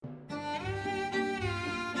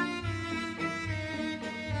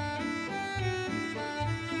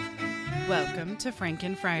Welcome to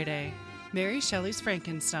Franken Friday, Mary Shelley's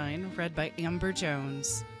Frankenstein, read by Amber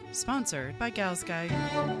Jones. Sponsored by Gals Guide.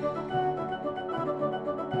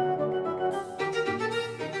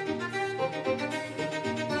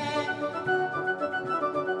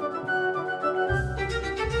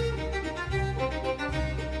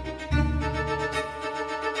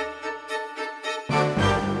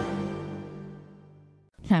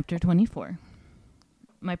 Chapter 24.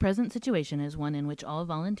 My present situation is one in which all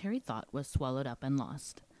voluntary thought was swallowed up and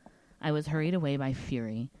lost. I was hurried away by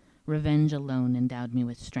fury. Revenge alone endowed me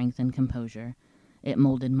with strength and composure. It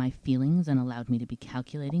molded my feelings and allowed me to be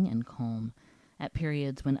calculating and calm, at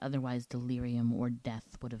periods when otherwise delirium or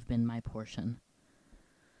death would have been my portion.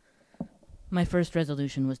 My first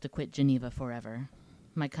resolution was to quit Geneva forever.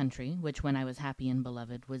 My country, which when I was happy and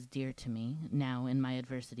beloved was dear to me, now in my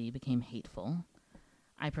adversity became hateful.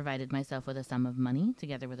 I provided myself with a sum of money,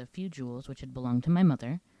 together with a few jewels which had belonged to my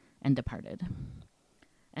mother, and departed.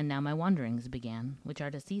 And now my wanderings began, which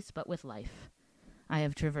are to cease but with life. I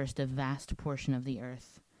have traversed a vast portion of the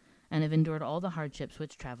earth, and have endured all the hardships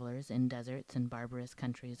which travelers in deserts and barbarous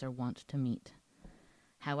countries are wont to meet.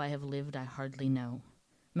 How I have lived I hardly know.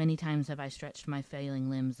 Many times have I stretched my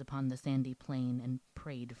failing limbs upon the sandy plain and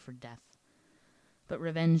prayed for death. But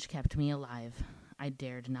revenge kept me alive. I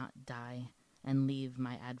dared not die, and leave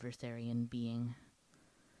my adversary in being.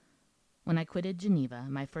 When I quitted Geneva,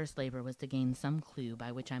 my first labor was to gain some clue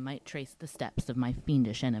by which I might trace the steps of my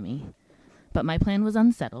fiendish enemy. But my plan was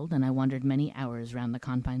unsettled, and I wandered many hours round the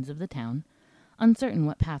confines of the town, uncertain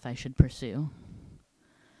what path I should pursue.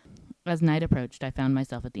 As night approached, I found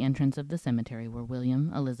myself at the entrance of the cemetery where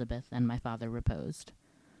William, Elizabeth, and my father reposed.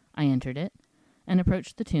 I entered it, and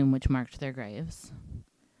approached the tomb which marked their graves.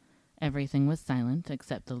 Everything was silent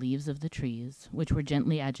except the leaves of the trees, which were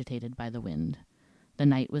gently agitated by the wind. The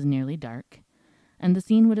night was nearly dark, and the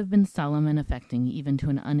scene would have been solemn and affecting even to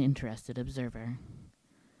an uninterested observer.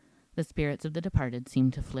 The spirits of the departed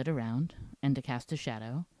seemed to flit around, and to cast a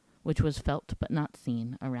shadow, which was felt but not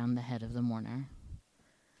seen, around the head of the mourner.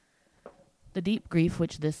 The deep grief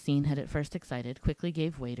which this scene had at first excited quickly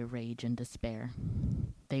gave way to rage and despair.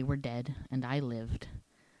 They were dead, and I lived.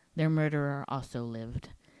 Their murderer also lived,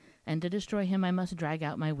 and to destroy him I must drag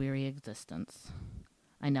out my weary existence.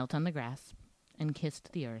 I knelt on the grass, and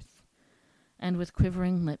kissed the earth, and with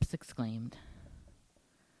quivering lips exclaimed,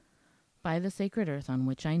 "By the sacred earth on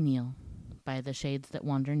which I kneel, by the shades that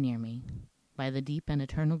wander near me, by the deep and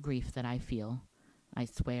eternal grief that I feel, I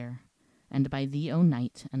swear, and by thee, O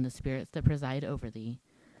night, and the spirits that preside over thee,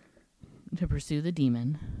 to pursue the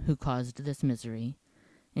demon who caused this misery,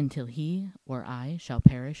 until he or I shall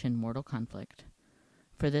perish in mortal conflict.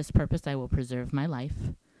 For this purpose I will preserve my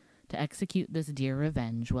life, to execute this dear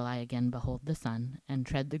revenge will I again behold the sun, and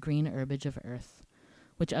tread the green herbage of earth,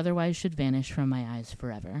 which otherwise should vanish from my eyes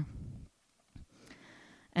forever.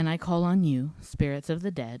 And I call on you, spirits of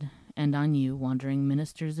the dead, and on you, wandering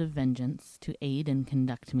ministers of vengeance, to aid and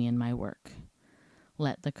conduct me in my work.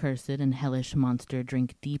 Let the cursed and hellish monster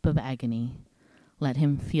drink deep of agony. Let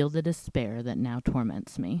him feel the despair that now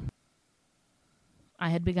torments me." I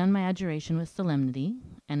had begun my adjuration with solemnity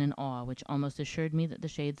and an awe which almost assured me that the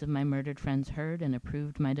shades of my murdered friends heard and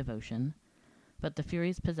approved my devotion. But the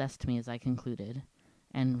furies possessed me as I concluded,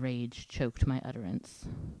 and rage choked my utterance.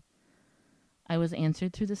 I was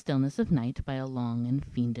answered through the stillness of night by a long and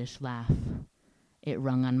fiendish laugh. It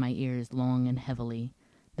rung on my ears long and heavily.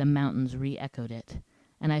 The mountains re-echoed it,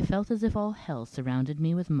 and I felt as if all hell surrounded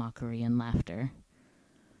me with mockery and laughter.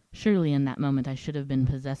 Surely in that moment I should have been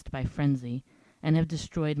possessed by frenzy, and have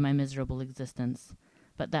destroyed my miserable existence,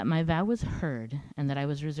 but that my vow was heard, and that I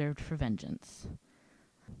was reserved for vengeance.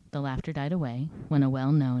 The laughter died away, when a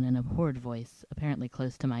well-known and abhorred voice, apparently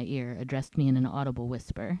close to my ear, addressed me in an audible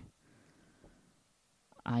whisper.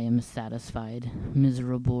 "I am satisfied,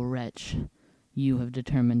 miserable wretch. You have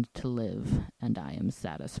determined to live, and I am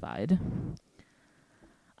satisfied."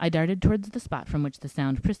 I darted towards the spot from which the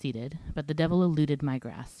sound proceeded, but the devil eluded my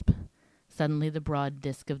grasp. Suddenly the broad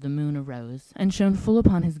disk of the moon arose, and shone full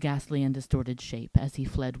upon his ghastly and distorted shape, as he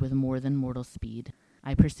fled with more than mortal speed.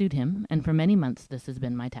 I pursued him, and for many months this has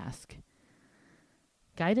been my task.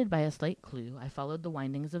 Guided by a slight clue, I followed the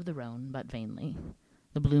windings of the Rhone, but vainly.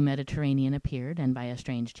 The blue Mediterranean appeared, and by a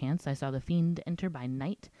strange chance I saw the fiend enter by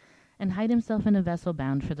night, and hide himself in a vessel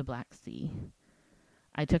bound for the Black Sea.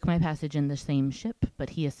 I took my passage in the same ship,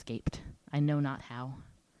 but he escaped, I know not how.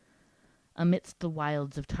 Amidst the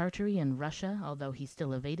wilds of Tartary and Russia, although he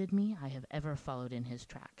still evaded me, I have ever followed in his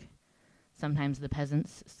track. Sometimes the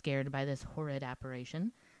peasants, scared by this horrid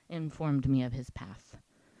apparition, informed me of his path.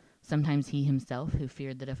 Sometimes he himself, who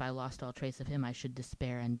feared that if I lost all trace of him I should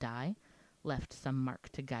despair and die, left some mark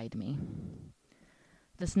to guide me.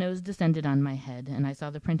 The snows descended on my head, and I saw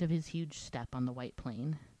the print of his huge step on the white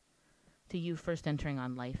plain. To you first entering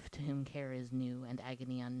on life, to whom care is new and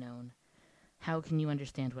agony unknown, how can you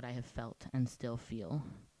understand what I have felt and still feel?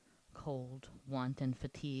 Cold, want, and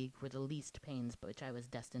fatigue were the least pains which I was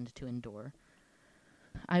destined to endure.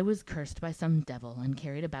 I was cursed by some devil, and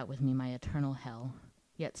carried about with me my eternal hell,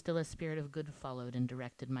 yet still a spirit of good followed and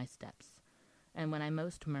directed my steps, and when I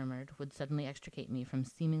most murmured, would suddenly extricate me from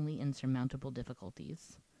seemingly insurmountable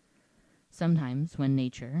difficulties. Sometimes, when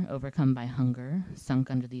nature, overcome by hunger, sunk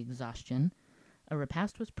under the exhaustion, a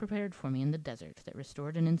repast was prepared for me in the desert that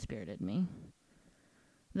restored and inspirited me.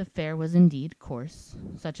 The fare was indeed coarse,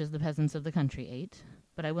 such as the peasants of the country ate,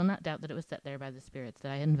 but I will not doubt that it was set there by the spirits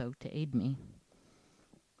that I had invoked to aid me.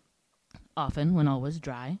 Often, when all was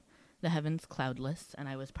dry, the heavens cloudless, and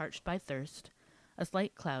I was parched by thirst, a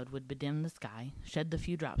slight cloud would bedim the sky, shed the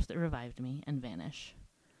few drops that revived me, and vanish.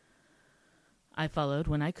 I followed,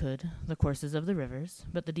 when I could, the courses of the rivers,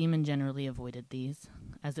 but the demon generally avoided these,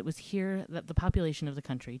 as it was here that the population of the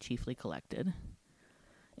country chiefly collected.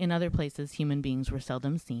 In other places human beings were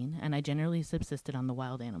seldom seen, and I generally subsisted on the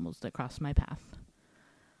wild animals that crossed my path.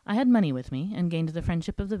 I had money with me, and gained the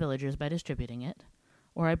friendship of the villagers by distributing it,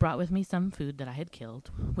 or I brought with me some food that I had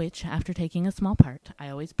killed, which, after taking a small part, I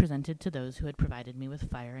always presented to those who had provided me with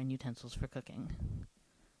fire and utensils for cooking.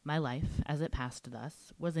 My life, as it passed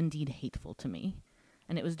thus, was indeed hateful to me,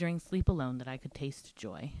 and it was during sleep alone that I could taste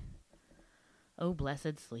joy. O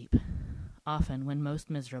blessed sleep! Often, when most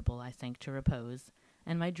miserable, I sank to repose,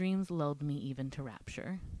 and my dreams lulled me even to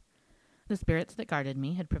rapture. The spirits that guarded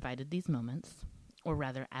me had provided these moments, or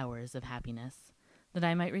rather hours of happiness, that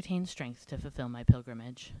I might retain strength to fulfill my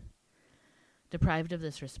pilgrimage. Deprived of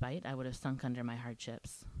this respite, I would have sunk under my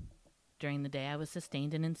hardships. During the day I was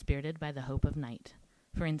sustained and inspirited by the hope of night,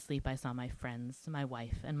 for in sleep I saw my friends, my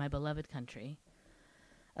wife, and my beloved country.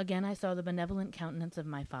 Again I saw the benevolent countenance of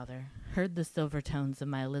my father, heard the silver tones of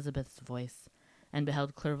my Elizabeth's voice, and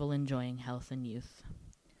beheld Clerval enjoying health and youth.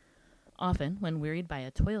 Often, when wearied by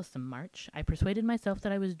a toilsome march, I persuaded myself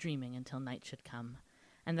that I was dreaming until night should come,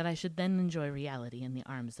 and that I should then enjoy reality in the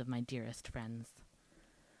arms of my dearest friends.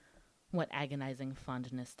 What agonizing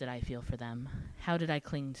fondness did I feel for them! How did I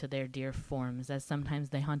cling to their dear forms, as sometimes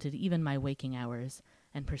they haunted even my waking hours,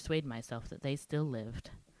 and persuade myself that they still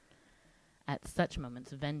lived. At such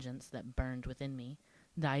moments vengeance that burned within me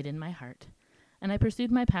died in my heart, and I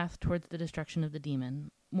pursued my path towards the destruction of the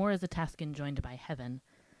demon, more as a task enjoined by heaven,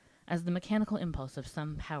 as the mechanical impulse of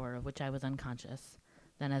some power of which I was unconscious,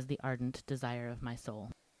 than as the ardent desire of my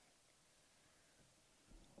soul.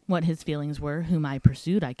 What his feelings were whom I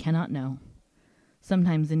pursued I cannot know.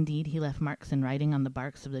 Sometimes, indeed, he left marks in writing on the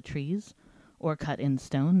barks of the trees, or cut in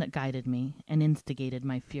stone, that guided me, and instigated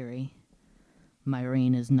my fury. My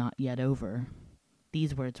reign is not yet over.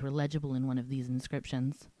 These words were legible in one of these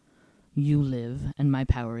inscriptions. You live, and my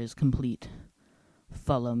power is complete.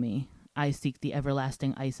 Follow me. I seek the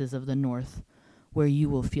everlasting ices of the north, where you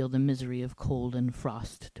will feel the misery of cold and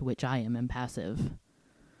frost, to which I am impassive.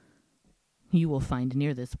 You will find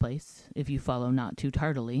near this place, if you follow not too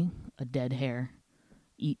tardily, a dead hare.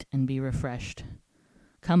 Eat and be refreshed.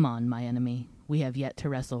 Come on, my enemy. We have yet to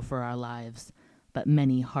wrestle for our lives, but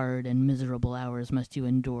many hard and miserable hours must you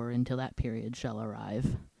endure until that period shall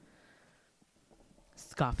arrive.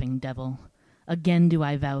 Scoffing devil, again do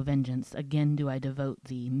I vow vengeance, again do I devote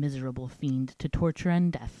thee, miserable fiend, to torture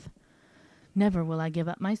and death. Never will I give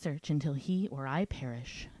up my search until he or I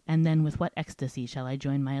perish, and then with what ecstasy shall I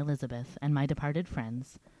join my Elizabeth and my departed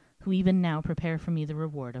friends, who even now prepare for me the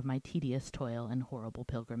reward of my tedious toil and horrible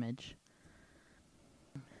pilgrimage.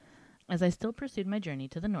 As I still pursued my journey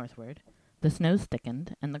to the northward, the snows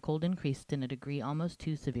thickened, and the cold increased in a degree almost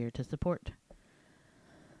too severe to support.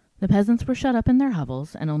 The peasants were shut up in their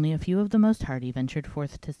hovels, and only a few of the most hardy ventured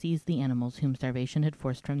forth to seize the animals whom starvation had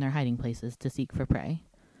forced from their hiding places to seek for prey.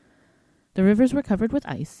 The rivers were covered with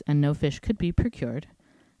ice, and no fish could be procured,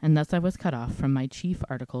 and thus I was cut off from my chief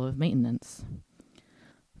article of maintenance.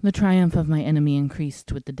 The triumph of my enemy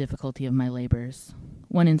increased with the difficulty of my labors.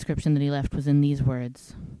 One inscription that he left was in these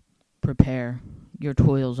words: Prepare, your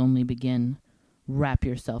toils only begin. Wrap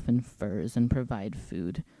yourself in furs and provide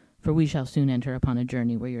food, for we shall soon enter upon a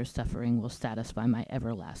journey where your suffering will satisfy my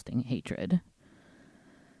everlasting hatred.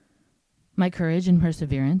 My courage and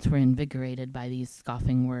perseverance were invigorated by these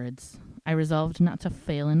scoffing words. I resolved not to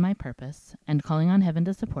fail in my purpose, and calling on heaven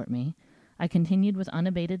to support me, I continued with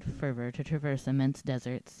unabated fervor to traverse immense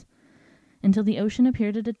deserts, until the ocean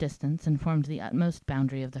appeared at a distance and formed the utmost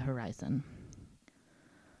boundary of the horizon.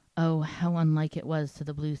 Oh, how unlike it was to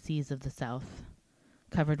the blue seas of the south!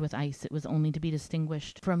 Covered with ice, it was only to be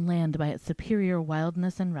distinguished from land by its superior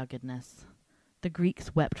wildness and ruggedness. The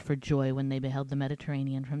Greeks wept for joy when they beheld the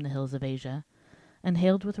Mediterranean from the hills of Asia, and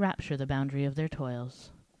hailed with rapture the boundary of their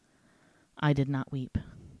toils. I did not weep,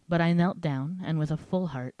 but I knelt down, and with a full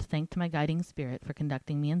heart thanked my guiding spirit for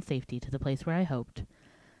conducting me in safety to the place where I hoped,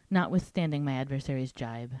 notwithstanding my adversary's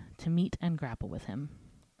jibe, to meet and grapple with him.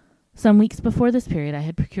 Some weeks before this period I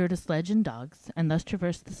had procured a sledge and dogs, and thus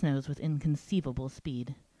traversed the snows with inconceivable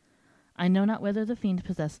speed. I know not whether the fiend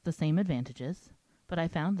possessed the same advantages, but I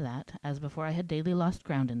found that, as before I had daily lost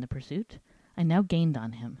ground in the pursuit, I now gained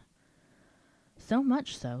on him. So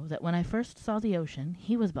much so that when I first saw the ocean,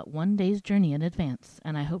 he was but 1 day's journey in advance,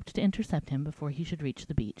 and I hoped to intercept him before he should reach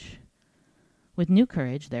the beach. With new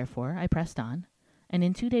courage, therefore, I pressed on, and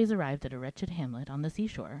in 2 days arrived at a wretched hamlet on the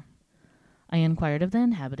seashore. I inquired of the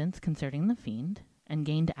inhabitants concerning the fiend, and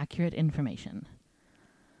gained accurate information.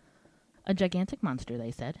 A gigantic monster,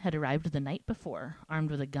 they said, had arrived the night before,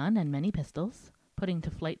 armed with a gun and many pistols, putting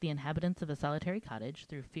to flight the inhabitants of a solitary cottage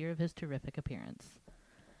through fear of his terrific appearance.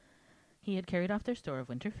 He had carried off their store of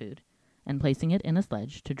winter food, and placing it in a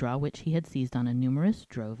sledge, to draw which he had seized on a numerous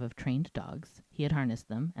drove of trained dogs, he had harnessed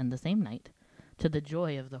them, and the same night, to the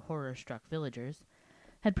joy of the horror-struck villagers,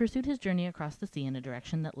 had pursued his journey across the sea in a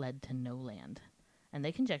direction that led to no land, and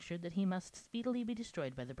they conjectured that he must speedily be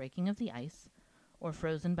destroyed by the breaking of the ice, or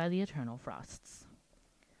frozen by the eternal frosts.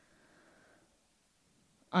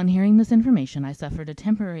 On hearing this information, I suffered a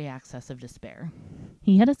temporary access of despair.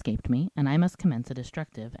 He had escaped me, and I must commence a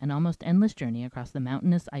destructive and almost endless journey across the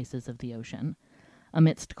mountainous ices of the ocean,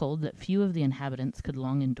 amidst cold that few of the inhabitants could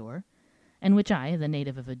long endure, and which I, the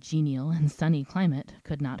native of a genial and sunny climate,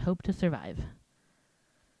 could not hope to survive.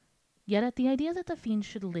 Yet at the idea that the fiend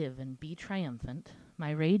should live and be triumphant,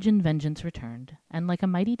 my rage and vengeance returned, and like a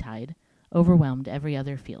mighty tide, overwhelmed every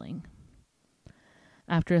other feeling.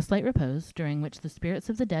 After a slight repose, during which the spirits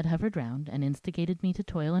of the dead hovered round and instigated me to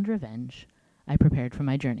toil and revenge, I prepared for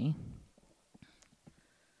my journey.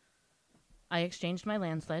 I exchanged my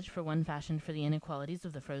land sledge for one fashioned for the inequalities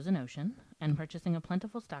of the frozen ocean, and purchasing a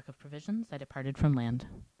plentiful stock of provisions, I departed from land.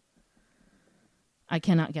 I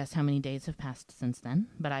cannot guess how many days have passed since then,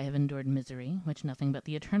 but I have endured misery, which nothing but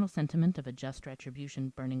the eternal sentiment of a just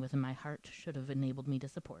retribution burning within my heart should have enabled me to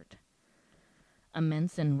support.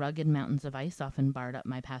 Immense and rugged mountains of ice often barred up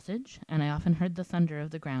my passage, and I often heard the thunder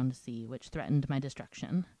of the ground sea, which threatened my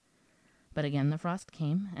destruction. But again the frost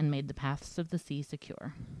came, and made the paths of the sea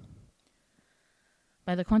secure.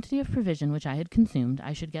 By the quantity of provision which I had consumed,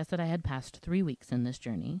 I should guess that I had passed 3 weeks in this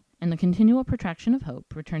journey, and the continual protraction of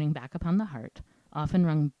hope, returning back upon the heart, often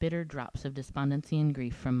wrung bitter drops of despondency and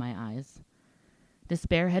grief from my eyes.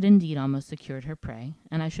 Despair had indeed almost secured her prey,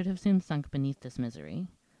 and I should have soon sunk beneath this misery.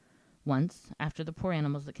 Once, after the poor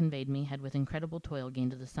animals that conveyed me had with incredible toil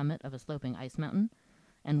gained to the summit of a sloping ice mountain,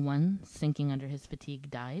 and one, sinking under his fatigue,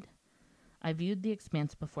 died, I viewed the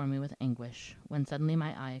expanse before me with anguish, when suddenly my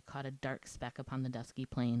eye caught a dark speck upon the dusky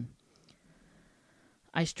plain.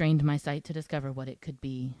 I strained my sight to discover what it could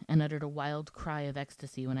be, and uttered a wild cry of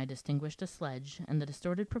ecstasy when I distinguished a sledge and the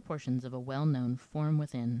distorted proportions of a well-known form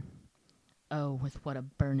within. Oh, with what a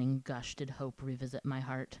burning gush did hope revisit my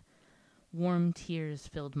heart! Warm tears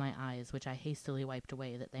filled my eyes, which I hastily wiped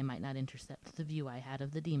away that they might not intercept the view I had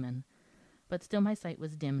of the demon. But still my sight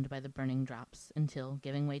was dimmed by the burning drops, until,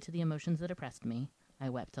 giving way to the emotions that oppressed me, I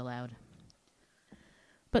wept aloud.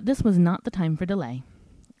 But this was not the time for delay.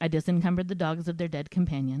 I disencumbered the dogs of their dead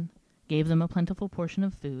companion, gave them a plentiful portion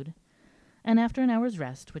of food, and after an hour's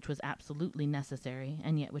rest, which was absolutely necessary,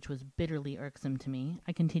 and yet which was bitterly irksome to me,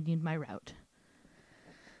 I continued my route.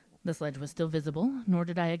 The sledge was still visible, nor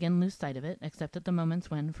did I again lose sight of it, except at the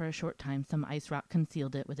moments when, for a short time, some ice rock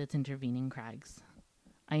concealed it with its intervening crags.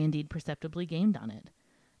 I indeed perceptibly gained on it,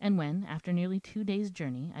 and when, after nearly 2 days'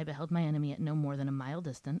 journey, I beheld my enemy at no more than a mile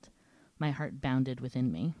distant, my heart bounded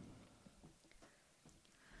within me.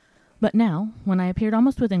 But now, when I appeared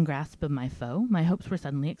almost within grasp of my foe, my hopes were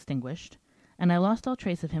suddenly extinguished, and I lost all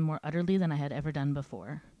trace of him more utterly than I had ever done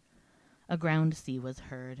before. A ground sea was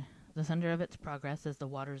heard. The thunder of its progress, as the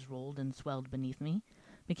waters rolled and swelled beneath me,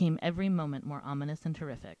 became every moment more ominous and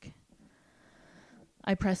terrific.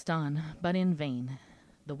 I pressed on, but in vain.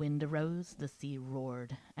 The wind arose, the sea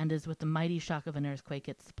roared, and as with the mighty shock of an earthquake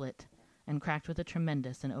it split, and cracked with a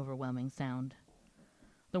tremendous and overwhelming sound.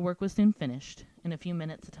 The work was soon finished. In a few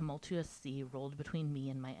minutes a tumultuous sea rolled between me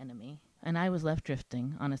and my enemy, and I was left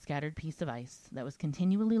drifting on a scattered piece of ice that was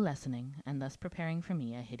continually lessening, and thus preparing for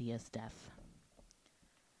me a hideous death.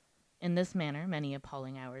 In this manner many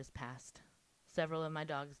appalling hours passed. Several of my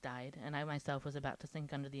dogs died, and I myself was about to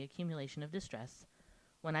sink under the accumulation of distress,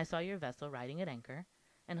 when I saw your vessel riding at anchor,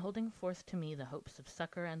 and holding forth to me the hopes of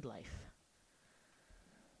succor and life.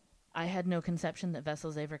 I had no conception that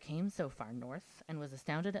vessels ever came so far north, and was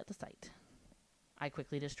astounded at the sight. I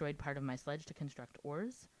quickly destroyed part of my sledge to construct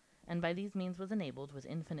oars, and by these means was enabled, with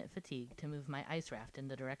infinite fatigue, to move my ice raft in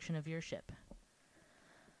the direction of your ship.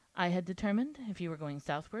 I had determined, if you were going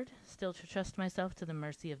southward, still to trust myself to the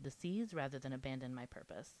mercy of the seas rather than abandon my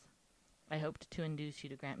purpose. I hoped to induce you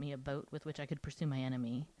to grant me a boat with which I could pursue my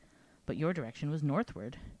enemy, but your direction was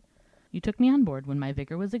northward. You took me on board when my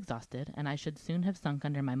vigor was exhausted, and I should soon have sunk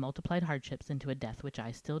under my multiplied hardships into a death which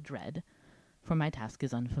I still dread, for my task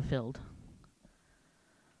is unfulfilled.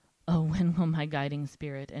 Oh, when will my guiding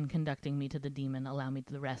spirit, in conducting me to the demon, allow me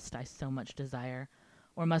the rest I so much desire,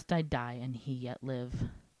 or must I die and he yet live?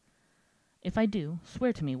 If I do,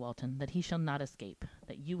 swear to me, Walton, that he shall not escape,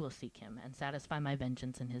 that you will seek him, and satisfy my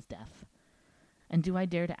vengeance in his death. And do I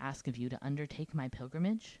dare to ask of you to undertake my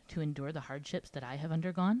pilgrimage, to endure the hardships that I have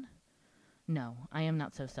undergone? No, I am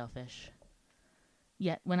not so selfish.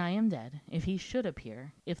 Yet, when I am dead, if he should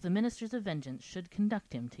appear, if the ministers of vengeance should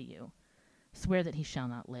conduct him to you, swear that he shall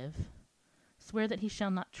not live. Swear that he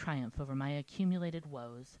shall not triumph over my accumulated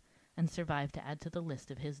woes, and survive to add to the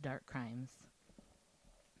list of his dark crimes.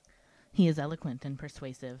 He is eloquent and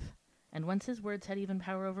persuasive, and once his words had even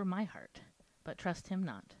power over my heart, but trust him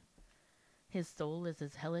not. His soul is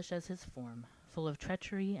as hellish as his form, full of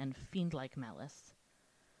treachery and fiend-like malice.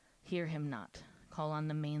 Hear him not. Call on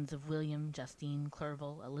the manes of William, Justine,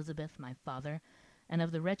 Clerval, Elizabeth, my father, and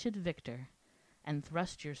of the wretched Victor, and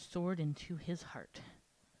thrust your sword into his heart.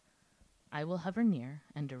 I will hover near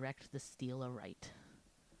and direct the steel aright.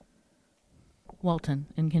 Walton,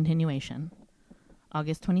 in continuation.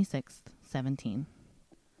 August 26th, 17.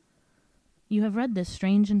 You have read this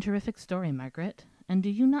strange and terrific story, Margaret, and do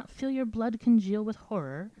you not feel your blood congeal with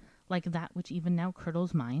horror, like that which even now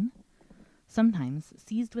curdles mine? Sometimes,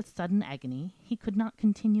 seized with sudden agony, he could not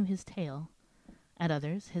continue his tale. At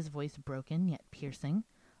others, his voice broken yet piercing,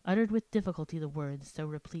 uttered with difficulty the words so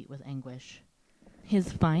replete with anguish.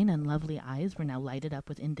 His fine and lovely eyes were now lighted up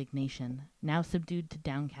with indignation, now subdued to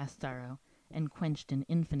downcast sorrow, and quenched in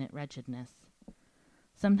infinite wretchedness.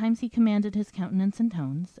 Sometimes he commanded his countenance and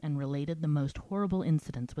tones, and related the most horrible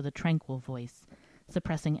incidents with a tranquil voice,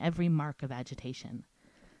 suppressing every mark of agitation.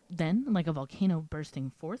 Then, like a volcano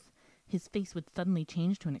bursting forth, his face would suddenly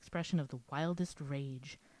change to an expression of the wildest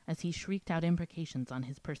rage, as he shrieked out imprecations on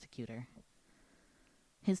his persecutor.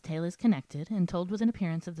 His tale is connected, and told with an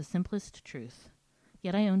appearance of the simplest truth.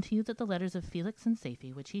 Yet I own to you that the letters of Felix and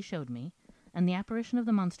Safie, which he showed me, and the apparition of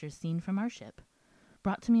the monsters seen from our ship,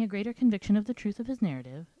 brought to me a greater conviction of the truth of his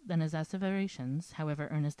narrative than his asseverations, however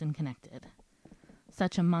earnest and connected.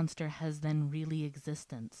 Such a monster has then really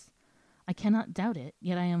existence. I cannot doubt it,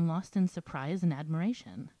 yet I am lost in surprise and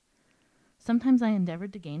admiration. Sometimes I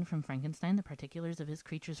endeavored to gain from Frankenstein the particulars of his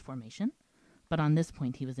creature's formation, but on this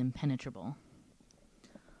point he was impenetrable.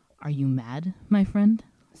 "Are you mad, my friend?"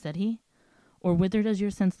 said he. "Or whither does your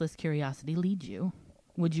senseless curiosity lead you?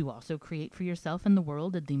 Would you also create for yourself and the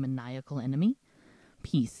world a demoniacal enemy?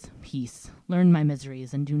 Peace, peace. Learn my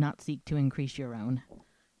miseries, and do not seek to increase your own."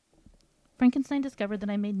 Frankenstein discovered that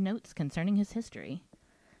I made notes concerning his history.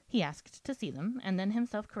 He asked to see them, and then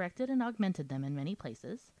himself corrected and augmented them in many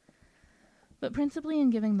places, but principally in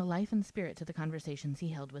giving the life and spirit to the conversations he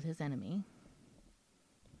held with his enemy.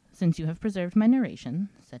 "Since you have preserved my narration,"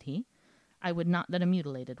 said he, "I would not that a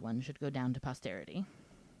mutilated one should go down to posterity."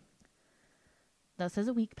 Thus has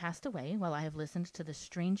a week passed away, while I have listened to the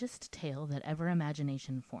strangest tale that ever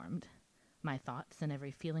imagination formed. My thoughts and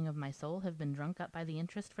every feeling of my soul have been drunk up by the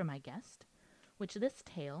interest for my guest, which this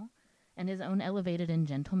tale and his own elevated and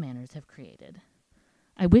gentle manners have created.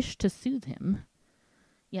 I wish to soothe him,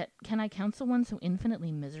 yet can I counsel one so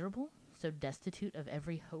infinitely miserable, so destitute of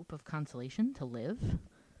every hope of consolation, to live?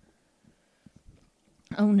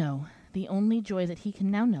 Oh no, the only joy that he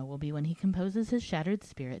can now know will be when he composes his shattered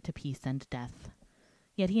spirit to peace and death.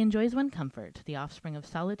 Yet he enjoys one comfort, the offspring of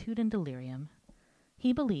solitude and delirium.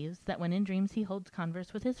 He believes that when in dreams he holds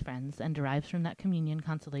converse with his friends, and derives from that communion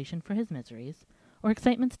consolation for his miseries, or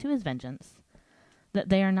excitements to his vengeance, that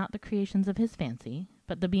they are not the creations of his fancy,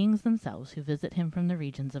 but the beings themselves who visit him from the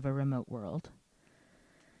regions of a remote world.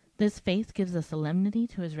 This faith gives a solemnity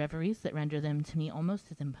to his reveries that render them to me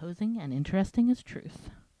almost as imposing and interesting as truth.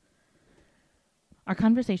 Our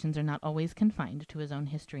conversations are not always confined to his own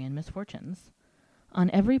history and misfortunes. On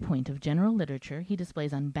every point of general literature he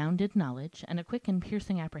displays unbounded knowledge and a quick and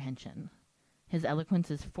piercing apprehension. His eloquence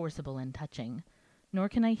is forcible and touching, nor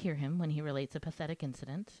can I hear him, when he relates a pathetic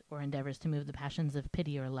incident, or endeavors to move the passions of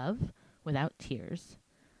pity or love, without tears.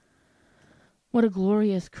 What a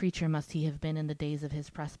glorious creature must he have been in the days of his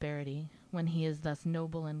prosperity, when he is thus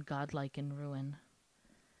noble and godlike in ruin.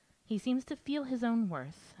 He seems to feel his own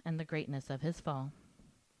worth and the greatness of his fall.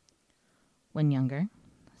 When younger,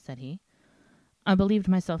 said he, I believed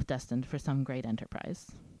myself destined for some great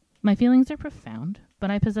enterprise. My feelings are profound, but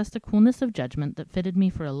I possessed a coolness of judgment that fitted me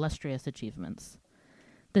for illustrious achievements.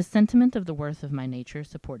 This sentiment of the worth of my nature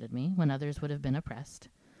supported me when others would have been oppressed,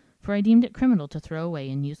 for I deemed it criminal to throw away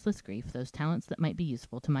in useless grief those talents that might be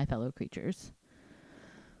useful to my fellow creatures.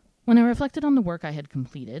 When I reflected on the work I had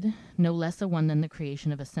completed, no less a one than the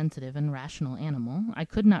creation of a sensitive and rational animal, I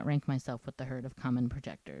could not rank myself with the herd of common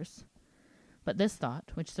projectors. But this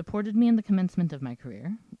thought, which supported me in the commencement of my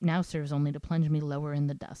career, now serves only to plunge me lower in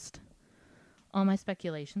the dust. All my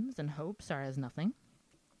speculations and hopes are as nothing,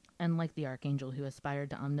 and like the archangel who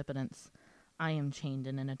aspired to omnipotence, I am chained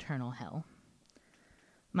in an eternal hell.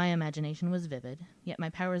 My imagination was vivid, yet my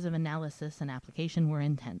powers of analysis and application were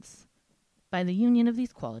intense. By the union of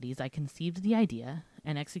these qualities I conceived the idea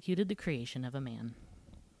and executed the creation of a man.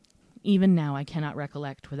 Even now I cannot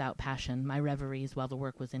recollect without passion my reveries while the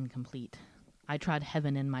work was incomplete. I trod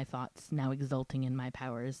heaven in my thoughts, now exulting in my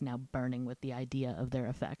powers, now burning with the idea of their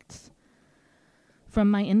effects. From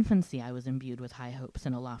my infancy I was imbued with high hopes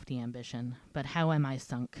and a lofty ambition, but how am I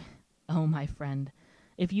sunk? Oh, my friend,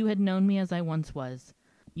 if you had known me as I once was,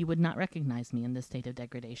 you would not recognize me in this state of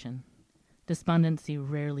degradation. Despondency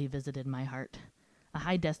rarely visited my heart. A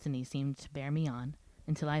high destiny seemed to bear me on,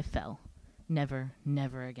 until I fell, never,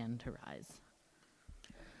 never again to rise.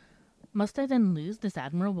 Must I then lose this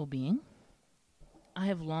admirable being? I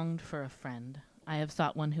have longed for a friend. I have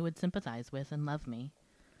sought one who would sympathize with and love me.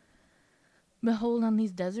 Behold, on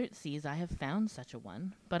these desert seas I have found such a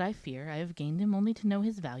one, but I fear I have gained him only to know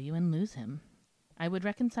his value and lose him. I would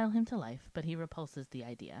reconcile him to life, but he repulses the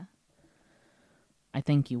idea. I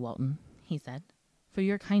thank you, Walton, he said, for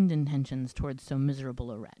your kind intentions towards so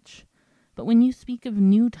miserable a wretch. But when you speak of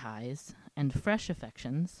new ties and fresh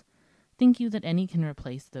affections, think you that any can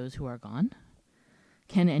replace those who are gone?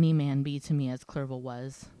 Can any man be to me as Clerval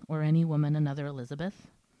was, or any woman another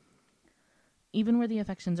Elizabeth? Even where the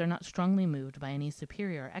affections are not strongly moved by any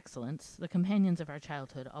superior excellence, the companions of our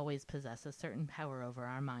childhood always possess a certain power over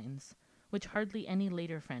our minds, which hardly any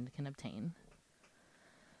later friend can obtain.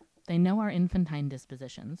 They know our infantine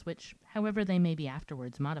dispositions, which, however they may be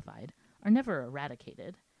afterwards modified, are never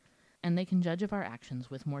eradicated, and they can judge of our actions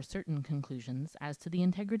with more certain conclusions as to the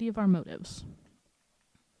integrity of our motives.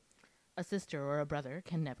 A sister or a brother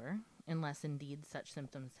can never, unless indeed such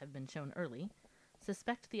symptoms have been shown early,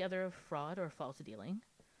 suspect the other of fraud or false dealing,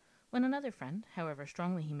 when another friend, however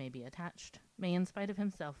strongly he may be attached, may in spite of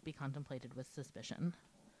himself be contemplated with suspicion.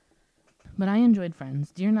 But I enjoyed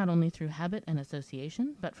friends, dear not only through habit and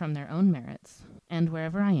association, but from their own merits, and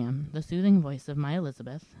wherever I am, the soothing voice of my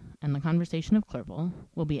Elizabeth, and the conversation of Clerval,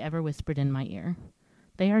 will be ever whispered in my ear.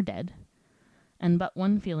 They are dead, and but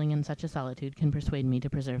one feeling in such a solitude can persuade me to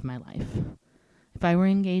preserve my life. If I were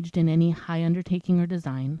engaged in any high undertaking or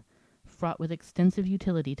design, fraught with extensive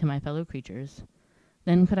utility to my fellow creatures,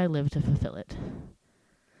 then could I live to fulfill it.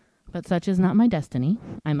 But such is not my destiny.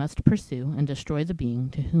 I must pursue and destroy the being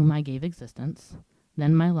to whom I gave existence.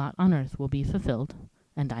 Then my lot on earth will be fulfilled,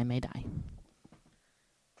 and I may die.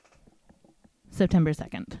 September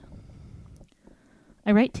 2nd.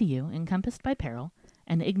 I write to you, encompassed by peril,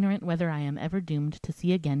 and ignorant whether I am ever doomed to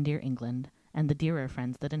see again dear England, and the dearer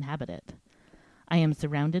friends that inhabit it. I am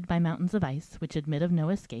surrounded by mountains of ice, which admit of no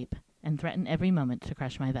escape, and threaten every moment to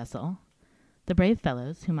crush my vessel. The brave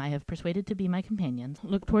fellows, whom I have persuaded to be my companions,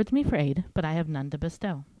 look towards me for aid, but I have none to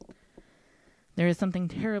bestow. There is something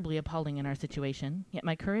terribly appalling in our situation, yet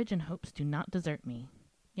my courage and hopes do not desert me.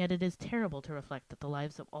 Yet it is terrible to reflect that the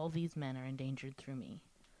lives of all these men are endangered through me.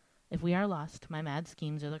 If we are lost, my mad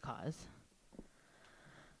schemes are the cause.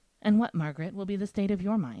 And what, Margaret, will be the state of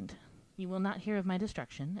your mind? You will not hear of my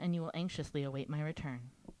destruction, and you will anxiously await my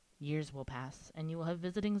return. Years will pass, and you will have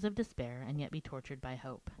visitings of despair, and yet be tortured by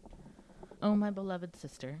hope. O my beloved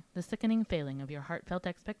sister, the sickening failing of your heartfelt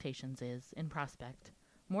expectations is, in prospect,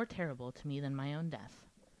 more terrible to me than my own death.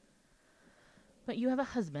 But you have a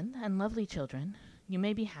husband and lovely children. You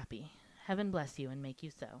may be happy. Heaven bless you and make you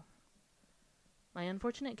so. My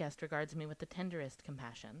unfortunate guest regards me with the tenderest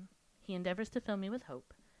compassion. He endeavors to fill me with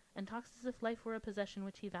hope, and talks as if life were a possession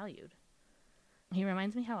which he valued. He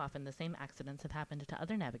reminds me how often the same accidents have happened to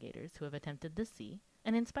other navigators who have attempted this sea,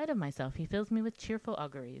 and in spite of myself he fills me with cheerful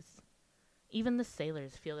auguries. Even the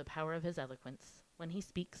sailors feel the power of his eloquence. When he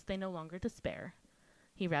speaks, they no longer despair.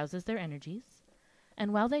 He rouses their energies,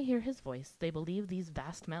 and while they hear his voice, they believe these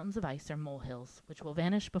vast mountains of ice are molehills, which will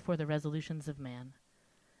vanish before the resolutions of man.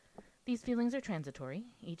 These feelings are transitory.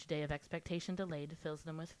 Each day of expectation delayed fills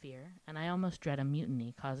them with fear, and I almost dread a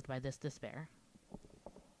mutiny caused by this despair.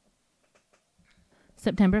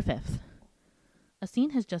 September 5th. A scene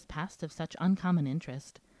has just passed of such uncommon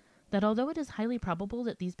interest that although it is highly probable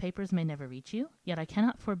that these papers may never reach you, yet I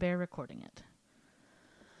cannot forbear recording it.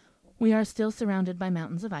 We are still surrounded by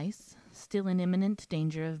mountains of ice, still in imminent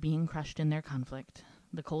danger of being crushed in their conflict.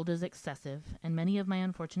 The cold is excessive, and many of my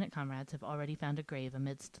unfortunate comrades have already found a grave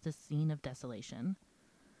amidst this scene of desolation.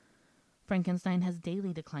 Frankenstein has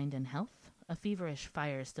daily declined in health. A feverish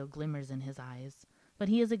fire still glimmers in his eyes, but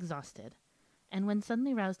he is exhausted, and when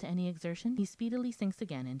suddenly roused to any exertion, he speedily sinks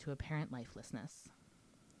again into apparent lifelessness.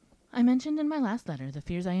 I mentioned in my last letter the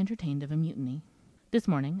fears I entertained of a mutiny. This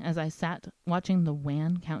morning, as I sat watching the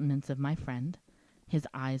wan countenance of my friend, his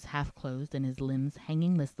eyes half closed and his limbs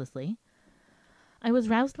hanging listlessly, I was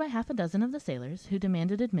roused by half a dozen of the sailors who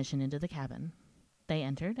demanded admission into the cabin. They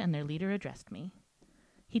entered, and their leader addressed me.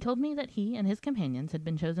 He told me that he and his companions had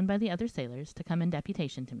been chosen by the other sailors to come in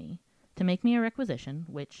deputation to me, to make me a requisition,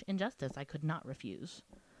 which, in justice, I could not refuse.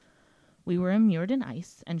 We were immured in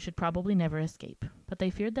ice, and should probably never escape, but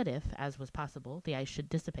they feared that if, as was possible, the ice should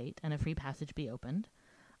dissipate and a free passage be opened,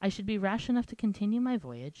 I should be rash enough to continue my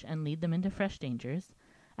voyage and lead them into fresh dangers,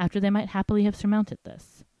 after they might happily have surmounted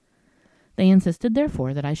this. They insisted,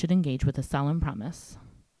 therefore, that I should engage with a solemn promise,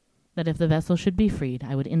 that if the vessel should be freed,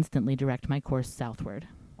 I would instantly direct my course southward.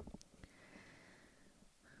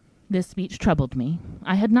 This speech troubled me.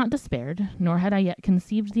 I had not despaired, nor had I yet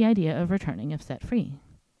conceived the idea of returning if set free.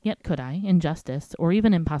 Yet could I, in justice, or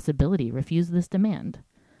even in possibility, refuse this demand?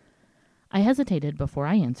 I hesitated before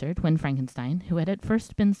I answered, when Frankenstein, who had at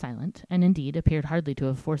first been silent, and indeed appeared hardly to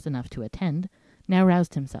have force enough to attend, now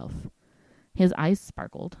roused himself. His eyes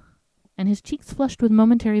sparkled, and his cheeks flushed with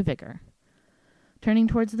momentary vigor. Turning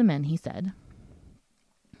towards the men, he said,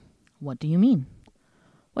 "What do you mean?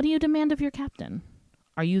 What do you demand of your captain?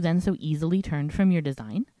 Are you then so easily turned from your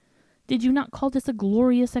design? Did you not call this a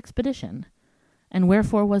glorious expedition? And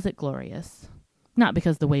wherefore was it glorious? Not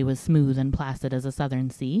because the way was smooth and placid as a southern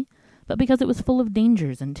sea, but because it was full of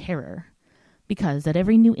dangers and terror. Because at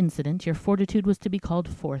every new incident your fortitude was to be called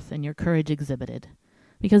forth and your courage exhibited.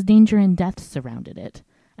 Because danger and death surrounded it,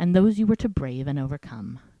 and those you were to brave and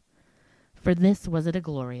overcome. For this was it a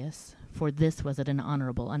glorious, for this was it an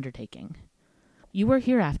honorable undertaking. You were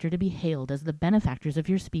hereafter to be hailed as the benefactors of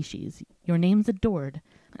your species, your names adored,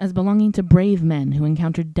 as belonging to brave men who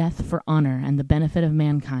encountered death for honor and the benefit of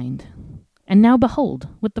mankind. And now behold,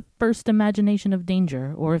 with the first imagination of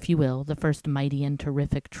danger, or if you will, the first mighty and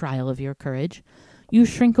terrific trial of your courage, you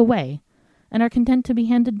shrink away, and are content to be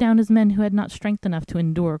handed down as men who had not strength enough to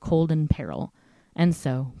endure cold and peril. And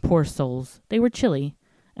so, poor souls, they were chilly,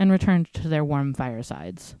 and returned to their warm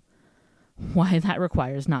firesides. Why, that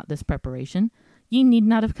requires not this preparation. Ye need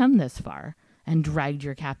not have come this far, and dragged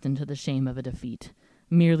your captain to the shame of a defeat,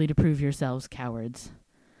 merely to prove yourselves cowards.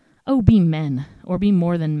 Oh, be men, or be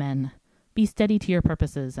more than men. Be steady to your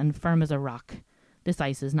purposes, and firm as a rock. This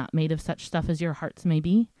ice is not made of such stuff as your hearts may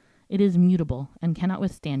be. It is mutable, and cannot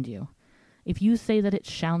withstand you. If you say that it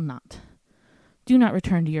shall not. Do not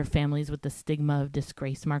return to your families with the stigma of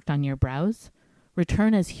disgrace marked on your brows.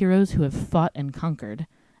 Return as heroes who have fought and conquered,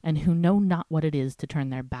 and who know not what it is to turn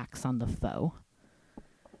their backs on the foe."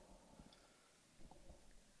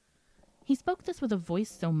 He spoke this with a voice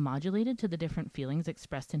so modulated to the different feelings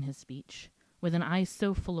expressed in his speech, with an eye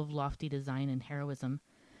so full of lofty design and heroism,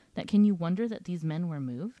 that can you wonder that these men were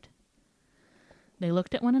moved? They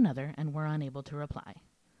looked at one another and were unable to reply.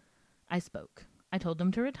 I spoke. I told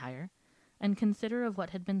them to retire, and consider of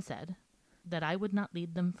what had been said, that I would not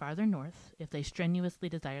lead them farther north if they strenuously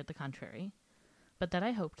desired the contrary, but that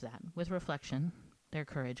I hoped that, with reflection, their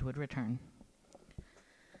courage would return.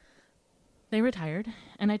 They retired,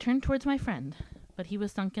 and I turned towards my friend, but he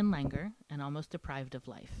was sunk in languor and almost deprived of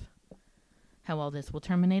life. How all this will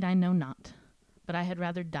terminate I know not, but I had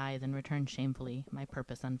rather die than return shamefully, my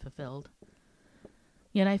purpose unfulfilled.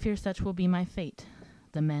 Yet I fear such will be my fate.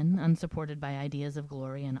 The men, unsupported by ideas of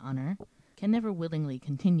glory and honor, can never willingly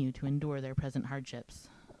continue to endure their present hardships.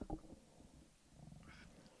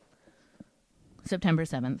 September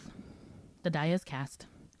 7th. The die is cast.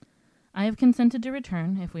 I have consented to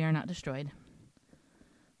return if we are not destroyed.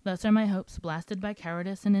 Thus are my hopes blasted by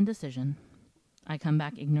cowardice and indecision. I come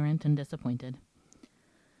back ignorant and disappointed.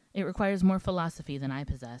 It requires more philosophy than I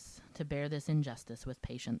possess to bear this injustice with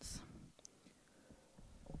patience.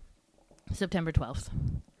 September 12th.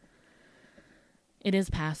 It is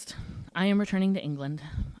past. I am returning to England.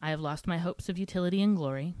 I have lost my hopes of utility and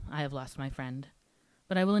glory. I have lost my friend.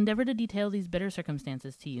 But I will endeavor to detail these bitter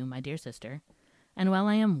circumstances to you, my dear sister, And while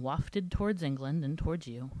I am wafted towards England and towards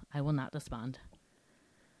you, I will not despond.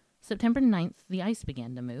 September 9th, the ice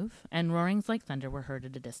began to move, and roarings like thunder were heard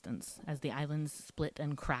at a distance, as the islands split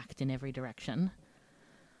and cracked in every direction.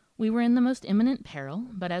 We were in the most imminent peril,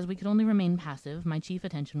 but as we could only remain passive, my chief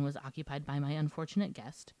attention was occupied by my unfortunate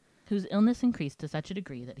guest, whose illness increased to such a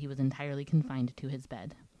degree that he was entirely confined to his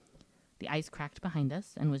bed. The ice cracked behind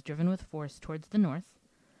us, and was driven with force towards the north.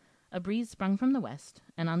 A breeze sprung from the west,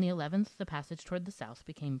 and on the 11th the passage toward the south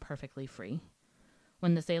became perfectly free.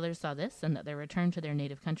 When the sailors saw this, and that their return to their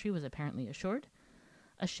native country was apparently assured,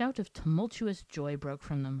 a shout of tumultuous joy broke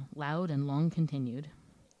from them, loud and long continued.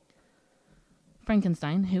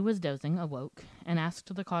 Frankenstein, who was dozing, awoke, and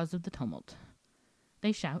asked the cause of the tumult.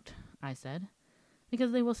 "They shout," I said,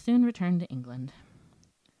 "because they will soon return to England."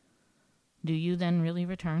 "Do you then really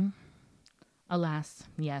return?" "Alas,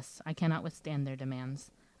 yes, I cannot withstand their demands.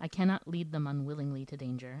 I cannot lead them unwillingly to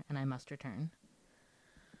danger, and I must return."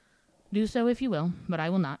 "Do so if you will, but I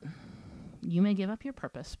will not. You may give up your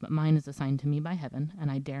purpose, but mine is assigned to me by heaven, and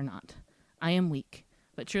I dare not. I am weak,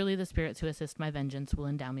 but surely the spirits who assist my vengeance will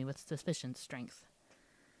endow me with sufficient strength."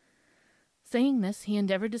 Saying this, he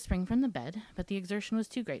endeavored to spring from the bed, but the exertion was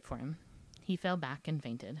too great for him. He fell back and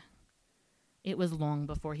fainted. It was long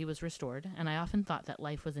before he was restored, and I often thought that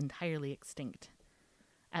life was entirely extinct.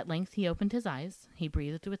 At length he opened his eyes, he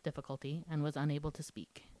breathed with difficulty, and was unable to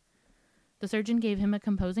speak. The surgeon gave him a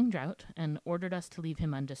composing draught, and ordered us to leave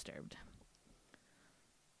him undisturbed.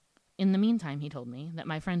 In the meantime, he told me that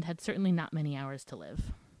my friend had certainly not many hours to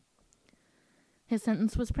live. His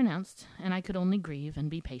sentence was pronounced, and I could only grieve and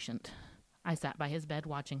be patient. I sat by his bed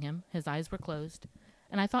watching him, his eyes were closed,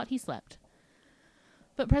 and I thought he slept.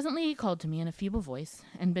 But presently he called to me in a feeble voice,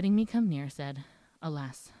 and bidding me come near, said,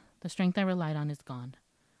 "Alas, the strength I relied on is gone.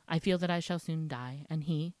 I feel that I shall soon die, and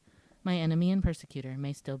he, my enemy and persecutor,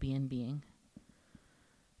 may still be in being.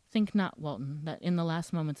 Think not, Walton, that in the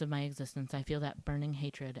last moments of my existence I feel that burning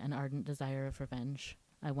hatred and ardent desire of revenge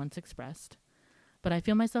I once expressed, but I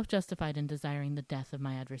feel myself justified in desiring the death of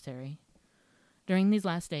my adversary. During these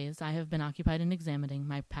last days I have been occupied in examining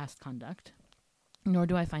my past conduct, nor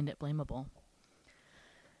do I find it blamable.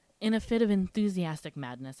 In a fit of enthusiastic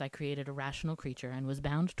madness, I created a rational creature and was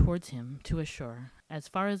bound towards him to assure, as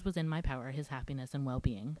far as was in my power, his happiness and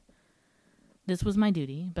well-being. This was my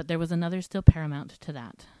duty, but there was another still paramount to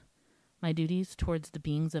that. My duties towards the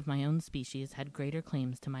beings of my own species had greater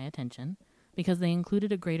claims to my attention, because they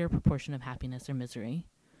included a greater proportion of happiness or misery.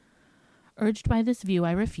 Urged by this view,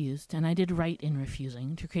 I refused, and I did right in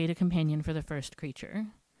refusing, to create a companion for the first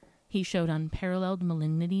creature. He showed unparalleled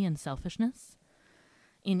malignity and selfishness.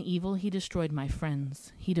 In evil he destroyed my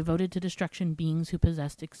friends. He devoted to destruction beings who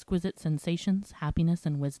possessed exquisite sensations, happiness,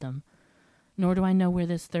 and wisdom. Nor do I know where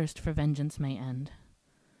this thirst for vengeance may end.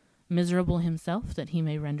 Miserable himself, that he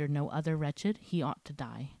may render no other wretched, he ought to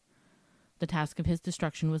die. The task of his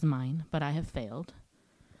destruction was mine, but I have failed.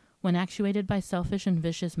 When actuated by selfish and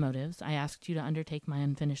vicious motives, I asked you to undertake my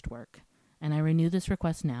unfinished work, and I renew this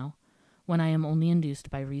request now, when I am only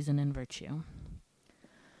induced by reason and virtue.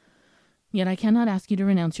 Yet I cannot ask you to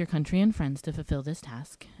renounce your country and friends to fulfill this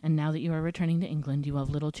task, and now that you are returning to England you will have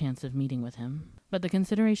little chance of meeting with him. But the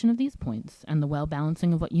consideration of these points, and the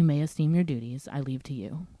well-balancing of what you may esteem your duties, I leave to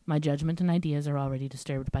you. My judgment and ideas are already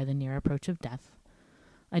disturbed by the near approach of death.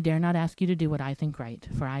 I dare not ask you to do what I think right,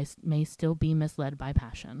 for I may still be misled by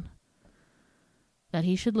passion. That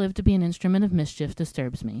he should live to be an instrument of mischief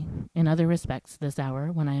disturbs me. In other respects, this hour,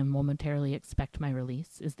 when I momentarily expect my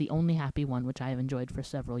release, is the only happy one which I have enjoyed for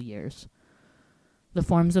several years. The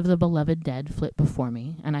forms of the beloved dead flit before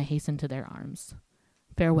me, and I hasten to their arms.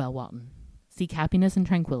 Farewell, Walton. Seek happiness and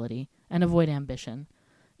tranquillity, and avoid ambition,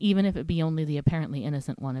 even if it be only the apparently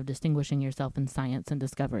innocent one of distinguishing yourself in science and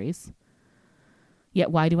discoveries.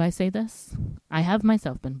 Yet why do I say this? I have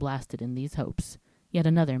myself been blasted in these hopes, yet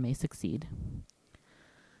another may succeed.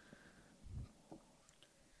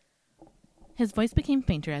 His voice became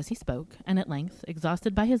fainter as he spoke, and at length,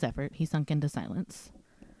 exhausted by his effort, he sunk into silence.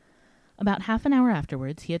 About half an hour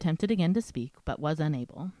afterwards he attempted again to speak, but was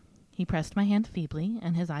unable. He pressed my hand feebly,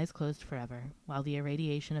 and his eyes closed forever, while the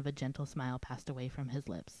irradiation of a gentle smile passed away from his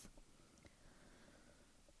lips.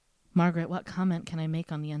 Margaret, what comment can I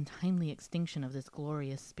make on the untimely extinction of this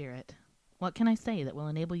glorious spirit? What can I say that will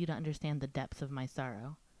enable you to understand the depths of my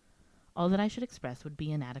sorrow? All that I should express would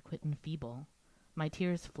be inadequate and feeble. My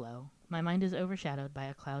tears flow. My mind is overshadowed by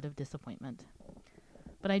a cloud of disappointment.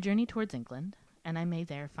 But I journey towards England, and I may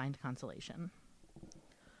there find consolation.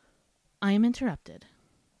 I am interrupted.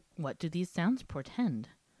 What do these sounds portend?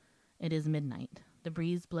 It is midnight. The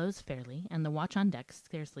breeze blows fairly, and the watch on deck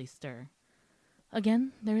scarcely stir.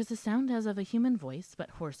 Again, there is a sound as of a human voice,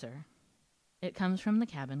 but hoarser. It comes from the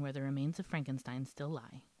cabin where the remains of Frankenstein still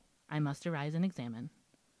lie. I must arise and examine.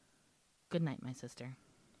 Good night, my sister.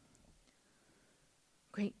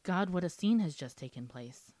 Great God, what a scene has just taken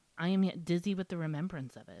place. I am yet dizzy with the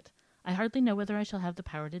remembrance of it. I hardly know whether I shall have the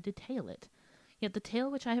power to detail it. Yet the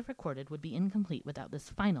tale which I have recorded would be incomplete without this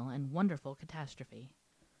final and wonderful catastrophe.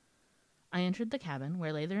 I entered the cabin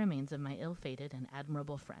where lay the remains of my ill-fated and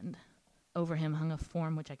admirable friend. Over him hung a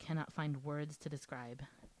form which I cannot find words to describe.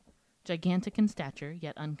 Gigantic in stature,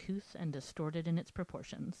 yet uncouth and distorted in its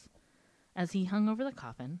proportions. As he hung over the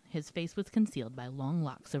coffin, his face was concealed by long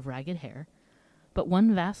locks of ragged hair, but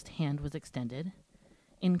one vast hand was extended,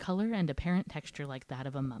 in color and apparent texture like that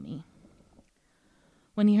of a mummy.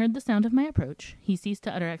 When he heard the sound of my approach, he ceased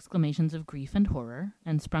to utter exclamations of grief and horror,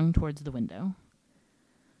 and sprung towards the window.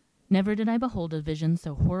 Never did I behold a vision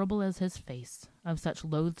so horrible as his face, of such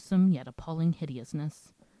loathsome yet appalling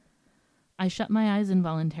hideousness. I shut my eyes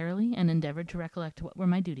involuntarily, and endeavored to recollect what were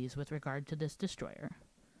my duties with regard to this destroyer.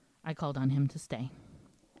 I called on him to stay.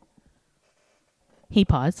 He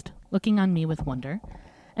paused, looking on me with wonder,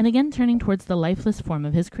 and again turning towards the lifeless form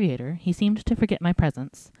of his creator, he seemed to forget my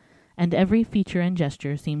presence, and every feature and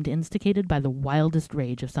gesture seemed instigated by the wildest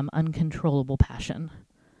rage of some uncontrollable passion.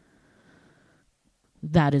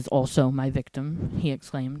 "That is also my victim," he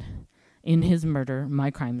exclaimed. "In his murder my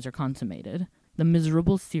crimes are consummated. The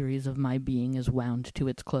miserable series of my being is wound to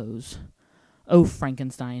its close. O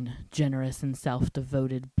Frankenstein, generous and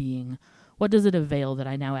self-devoted being, what does it avail that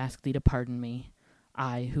I now ask thee to pardon me?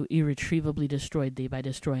 I, who irretrievably destroyed thee by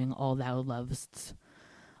destroying all thou lovest.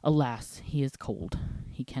 Alas, he is cold.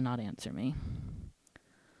 He cannot answer me."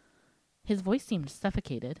 His voice seemed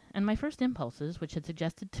suffocated, and my first impulses, which had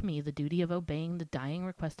suggested to me the duty of obeying the dying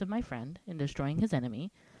request of my friend in destroying his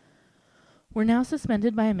enemy, were now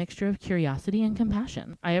suspended by a mixture of curiosity and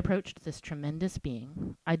compassion. I approached this tremendous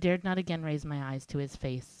being. I dared not again raise my eyes to his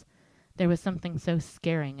face. There was something so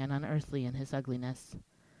scaring and unearthly in his ugliness.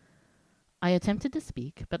 I attempted to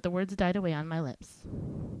speak, but the words died away on my lips.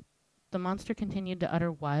 The monster continued to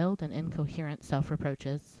utter wild and incoherent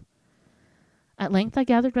self-reproaches. At length I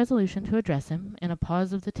gathered resolution to address him, in a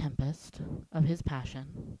pause of the tempest of his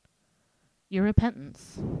passion. "Your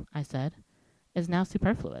repentance," I said, "is now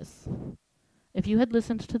superfluous. If you had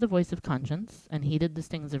listened to the voice of conscience, and heeded the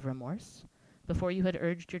stings of remorse, before you had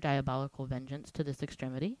urged your diabolical vengeance to this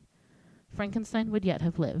extremity, Frankenstein would yet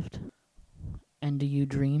have lived." "And do you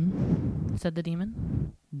dream?" said the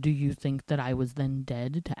demon. "Do you think that I was then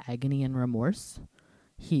dead to agony and remorse?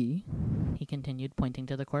 He continued, pointing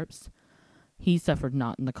to the corpse, "he suffered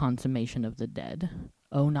not in the consummation of the dead.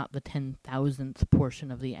 Oh, not the 10,000th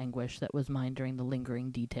portion of the anguish that was mine during the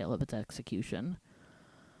lingering detail of its execution.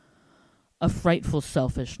 A frightful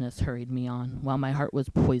selfishness hurried me on, while my heart was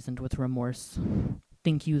poisoned with remorse.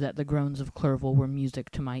 Think you that the groans of Clerval were music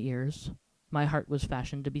to my ears? My heart was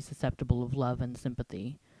fashioned to be susceptible of love and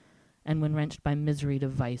sympathy, and when wrenched by misery to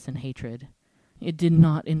vice and hatred, it did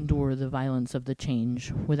not endure the violence of the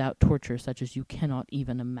change, without torture such as you cannot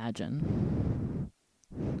even imagine.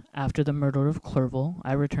 After the murder of Clerval,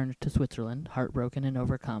 I returned to Switzerland, heartbroken and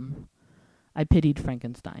overcome. I pitied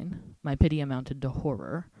Frankenstein. My pity amounted to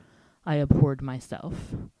horror. I abhorred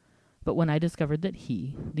myself. But when I discovered that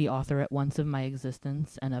he, the author at once of my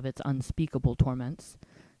existence and of its unspeakable torments,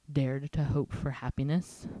 dared to hope for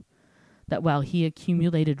happiness, that while he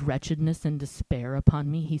accumulated wretchedness and despair upon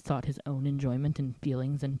me, he sought his own enjoyment in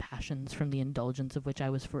feelings and passions from the indulgence of which I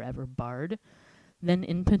was forever barred, then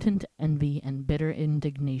impotent envy and bitter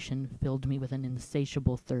indignation filled me with an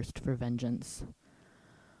insatiable thirst for vengeance.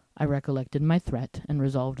 I recollected my threat and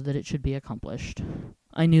resolved that it should be accomplished.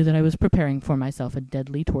 I knew that I was preparing for myself a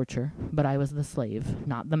deadly torture, but I was the slave,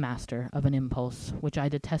 not the master, of an impulse which I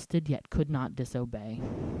detested yet could not disobey.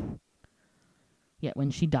 Yet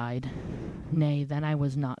when she died, nay, then I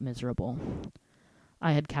was not miserable.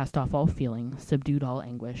 I had cast off all feeling, subdued all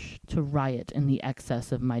anguish, to riot in the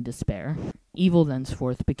excess of my despair. Evil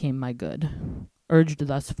thenceforth became my good. Urged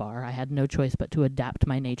thus far, I had no choice but to adapt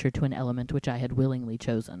my nature to an element which I had willingly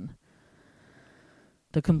chosen.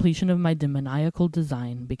 The completion of my demoniacal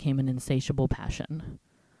design became an insatiable passion,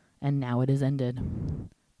 and now it is ended.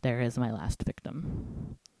 There is my last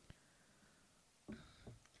victim.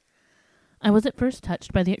 I was at first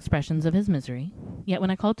touched by the expressions of his misery, yet when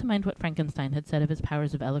I called to mind what Frankenstein had said of his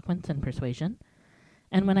powers of eloquence and persuasion,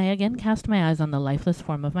 and when I again cast my eyes on the lifeless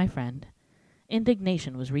form of my friend,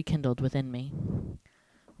 indignation was rekindled within me.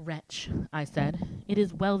 "Wretch," I said, "it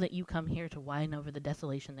is well that you come here to whine over the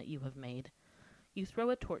desolation that you have made. You throw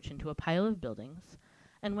a torch into a pile of buildings,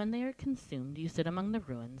 and when they are consumed, you sit among the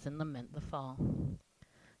ruins and lament the fall.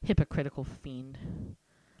 Hypocritical fiend!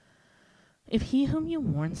 If he whom you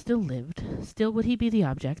mourn still lived, still would he be the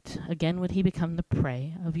object, again would he become the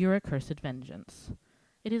prey of your accursed vengeance.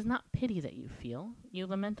 It is not pity that you feel. You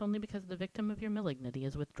lament only because the victim of your malignity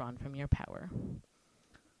is withdrawn from your power.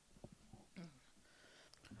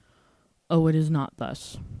 Oh, it is not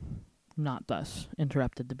thus. Not thus,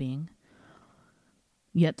 interrupted the being.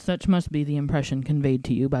 Yet such must be the impression conveyed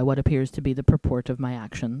to you by what appears to be the purport of my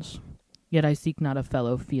actions. Yet I seek not a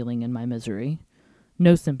fellow feeling in my misery.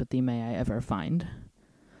 No sympathy may I ever find.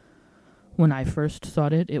 When I first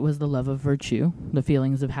sought it, it was the love of virtue, the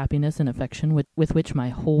feelings of happiness and affection with which my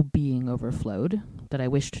whole being overflowed, that I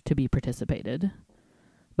wished to be participated.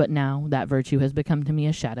 But now that virtue has become to me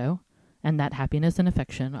a shadow, and that happiness and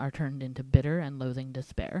affection are turned into bitter and loathing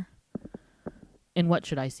despair. In what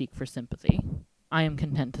should I seek for sympathy? I am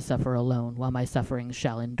content to suffer alone, while my sufferings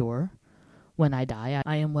shall endure. When I die,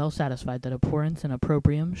 I am well satisfied that abhorrence and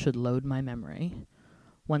opprobrium should load my memory.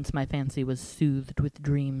 Once my fancy was soothed with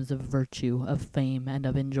dreams of virtue, of fame, and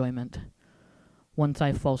of enjoyment. Once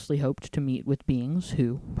I falsely hoped to meet with beings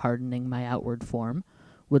who, pardoning my outward form,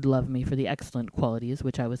 would love me for the excellent qualities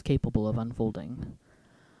which I was capable of unfolding.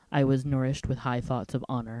 I was nourished with high thoughts of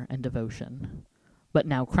honor and devotion. But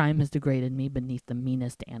now crime has degraded me beneath the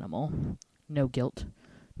meanest animal. No guilt,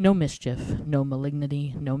 no mischief, no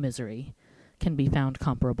malignity, no misery can be found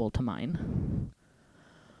comparable to mine.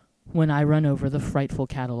 When I run over the frightful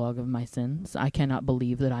catalogue of my sins, I cannot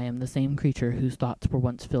believe that I am the same creature whose thoughts were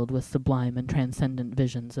once filled with sublime and transcendent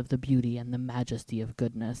visions of the beauty and the majesty of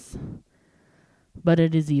goodness. But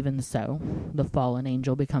it is even so. The fallen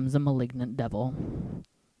angel becomes a malignant devil.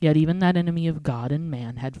 Yet even that enemy of God and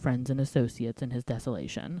man had friends and associates in his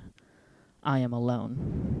desolation. I am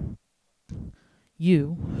alone.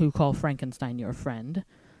 You, who call Frankenstein your friend,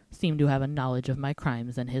 seem to have a knowledge of my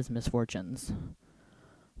crimes and his misfortunes.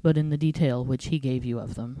 But in the detail which he gave you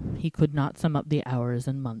of them, he could not sum up the hours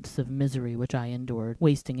and months of misery which I endured,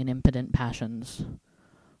 wasting in impotent passions.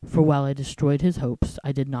 For while I destroyed his hopes,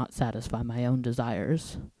 I did not satisfy my own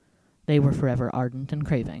desires. They were forever ardent and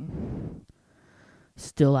craving.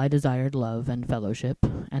 Still I desired love and fellowship,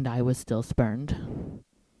 and I was still spurned.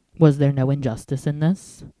 Was there no injustice in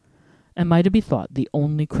this? Am I to be thought the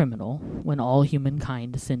only criminal when all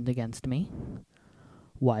humankind sinned against me?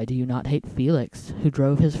 Why do you not hate Felix, who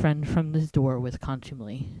drove his friend from his door with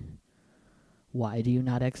contumely? Why do you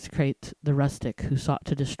not execrate the rustic who sought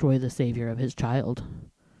to destroy the Saviour of his child?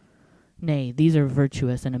 Nay, these are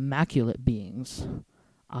virtuous and immaculate beings.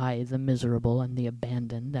 I, the miserable and the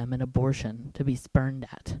abandoned, am an abortion, to be spurned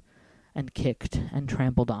at, and kicked and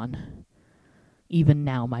trampled on. Even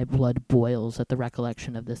now my blood boils at the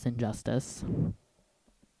recollection of this injustice.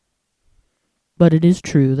 But it is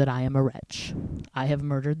true that I am a wretch. I have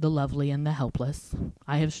murdered the lovely and the helpless.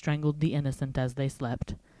 I have strangled the innocent as they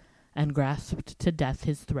slept, and grasped to death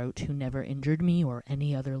his throat who never injured me or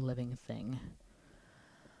any other living thing.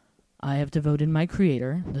 I have devoted my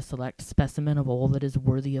Creator, the select specimen of all that is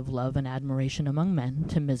worthy of love and admiration among men,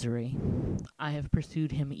 to misery. I have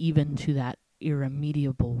pursued him even to that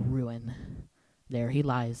irremediable ruin. There he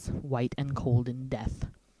lies, white and cold in death.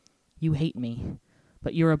 You hate me,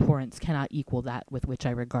 but your abhorrence cannot equal that with which I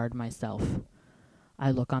regard myself.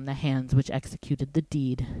 I look on the hands which executed the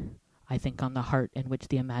deed. I think on the heart in which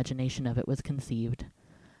the imagination of it was conceived,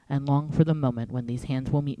 and long for the moment when these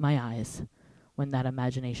hands will meet my eyes, when that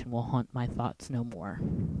imagination will haunt my thoughts no more.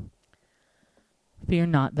 Fear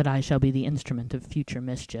not that I shall be the instrument of future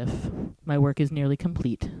mischief. My work is nearly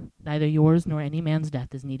complete. Neither yours nor any man's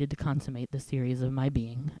death is needed to consummate the series of my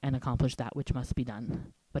being and accomplish that which must be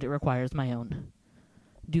done, but it requires my own.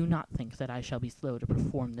 Do not think that I shall be slow to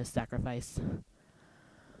perform this sacrifice.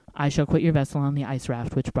 I shall quit your vessel on the ice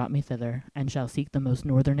raft which brought me thither, and shall seek the most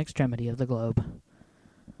northern extremity of the globe.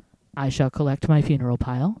 I shall collect my funeral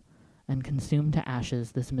pile, and consume to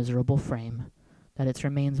ashes this miserable frame, that its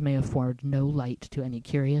remains may afford no light to any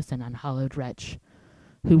curious and unhallowed wretch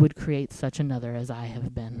who would create such another as I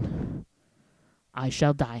have been. I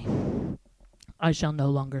shall die. I shall no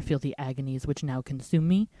longer feel the agonies which now consume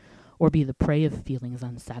me, or be the prey of feelings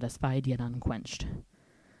unsatisfied yet unquenched.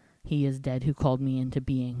 He is dead who called me into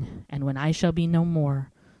being, and when I shall be no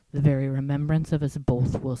more, the very remembrance of us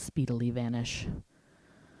both will speedily vanish.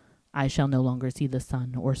 I shall no longer see the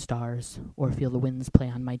sun or stars, or feel the winds play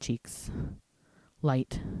on my cheeks.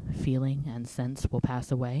 Light, feeling, and sense will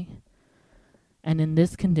pass away, and in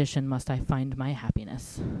this condition must I find my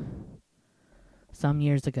happiness. Some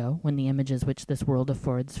years ago, when the images which this world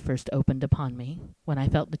affords first opened upon me, when I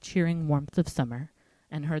felt the cheering warmth of summer,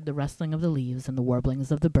 and heard the rustling of the leaves and the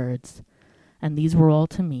warblings of the birds, and these were all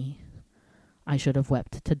to me, I should have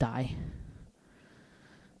wept to die.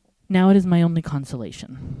 Now it is my only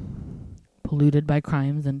consolation. Polluted by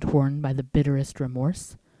crimes and torn by the bitterest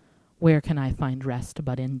remorse, where can I find rest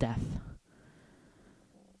but in death?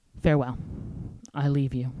 Farewell. I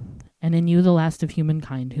leave you, and in you the last of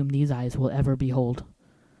humankind whom these eyes will ever behold.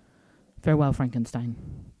 Farewell, Frankenstein.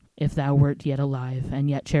 If thou wert yet alive, and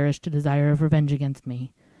yet cherished a desire of revenge against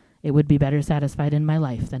me, it would be better satisfied in my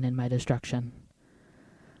life than in my destruction.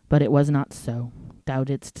 But it was not so. Thou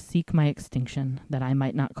didst seek my extinction, that I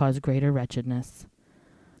might not cause greater wretchedness.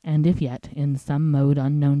 And if yet, in some mode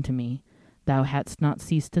unknown to me, thou hadst not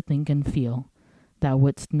ceased to think and feel, thou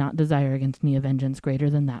wouldst not desire against me a vengeance greater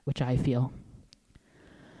than that which I feel.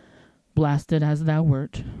 Blasted as thou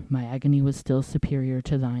wert, my agony was still superior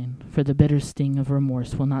to thine, for the bitter sting of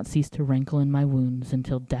remorse will not cease to rankle in my wounds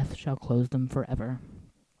until death shall close them forever.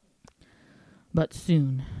 But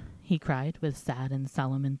soon, he cried with sad and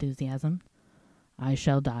solemn enthusiasm, I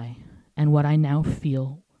shall die, and what I now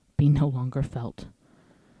feel be no longer felt.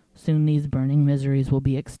 Soon these burning miseries will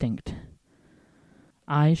be extinct.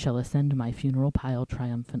 I shall ascend my funeral pile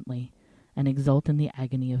triumphantly, and exult in the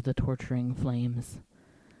agony of the torturing flames.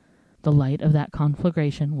 The light of that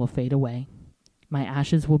conflagration will fade away. My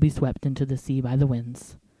ashes will be swept into the sea by the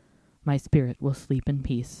winds. My spirit will sleep in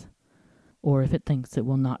peace. Or if it thinks, it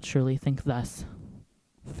will not surely think thus.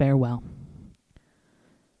 Farewell.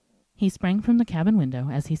 He sprang from the cabin window,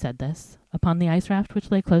 as he said this, upon the ice raft which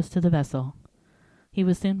lay close to the vessel. He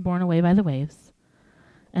was soon borne away by the waves,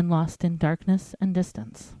 and lost in darkness and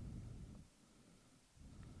distance.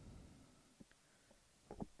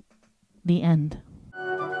 The end.